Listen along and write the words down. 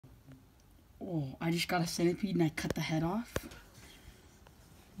Oh, I just got a centipede and I cut the head off.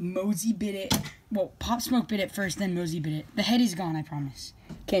 Mosey bit it. Well, Pop Smoke bit it first, then Mosey bit it. The head is gone, I promise.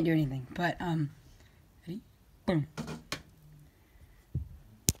 Can't do anything. But, ready? Boom.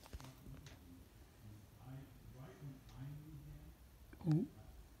 Oh.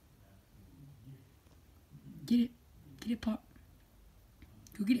 Get it. Get it, Pop.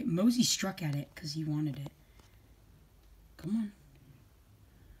 Go get it. Mosey struck at it because he wanted it. Come on.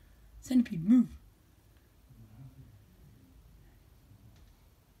 Centipede, move.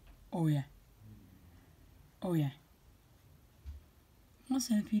 Oh, yeah. Oh, yeah. Come on,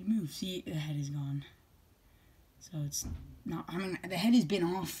 centipede, move. See, the head is gone. So it's not, I mean, the head has been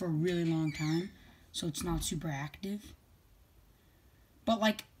off for a really long time, so it's not super active. But,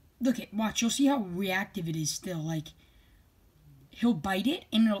 like, look at, watch, you'll see how reactive it is still. Like, he'll bite it,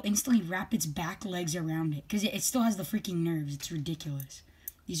 and it'll instantly wrap its back legs around it. Because it still has the freaking nerves. It's ridiculous.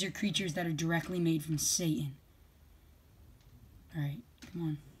 These are creatures that are directly made from Satan. Alright, come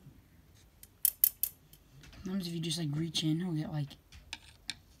on. Sometimes if you just, like, reach in, he'll get, like...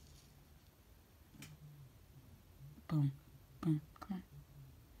 Boom. Boom. Come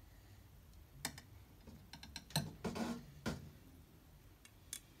on.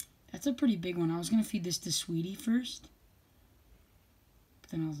 That's a pretty big one. I was going to feed this to Sweetie first.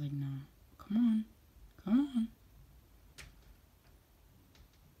 But then I was like, no. Come on. Come on.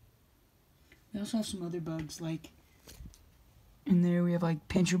 We also have some other bugs, like... In there we have, like,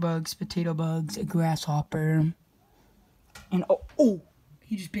 pincher bugs, potato bugs, a grasshopper. And, oh!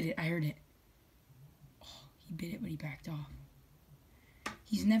 He just bit it. I heard it. Oh, he bit it, but he backed off.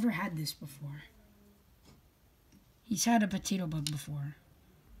 He's never had this before. He's had a potato bug before.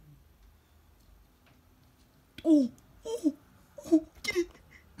 Oh! Oh! Oh! Get it!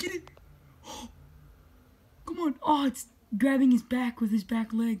 Get it! Oh, come on! Oh, it's grabbing his back with his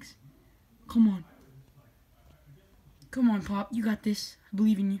back legs. Come on. Come on, Pop. You got this. I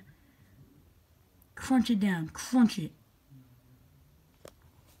believe in you. Crunch it down. Crunch it.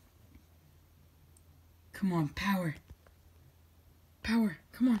 Come on. Power. Power.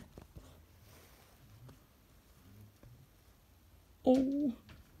 Come on. Oh.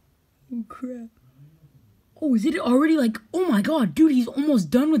 Oh, crap. Oh, is it already like... Oh, my God. Dude, he's almost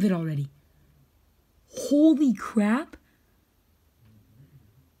done with it already. Holy crap.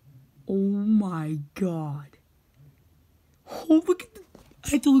 Oh, my God. Oh, look at the... I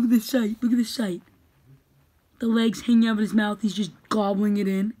have to look at this sight. Look at this sight. The legs hanging out of his mouth. He's just gobbling it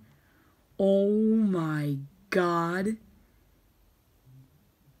in. Oh, my God.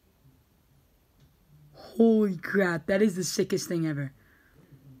 Holy crap. That is the sickest thing ever.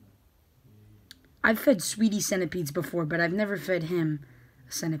 I've fed Sweetie centipedes before, but I've never fed him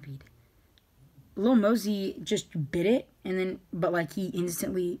a centipede. Little Mosey just bit it, and then... But, like, he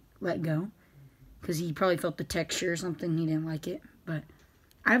instantly let go. Because he probably felt the texture or something. He didn't like it. But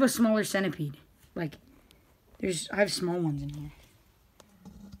I have a smaller centipede. Like, I have small ones in here.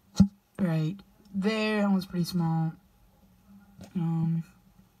 Right. There, that one's pretty small.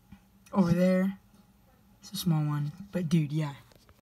 Over there, it's a small one. But, dude, yeah.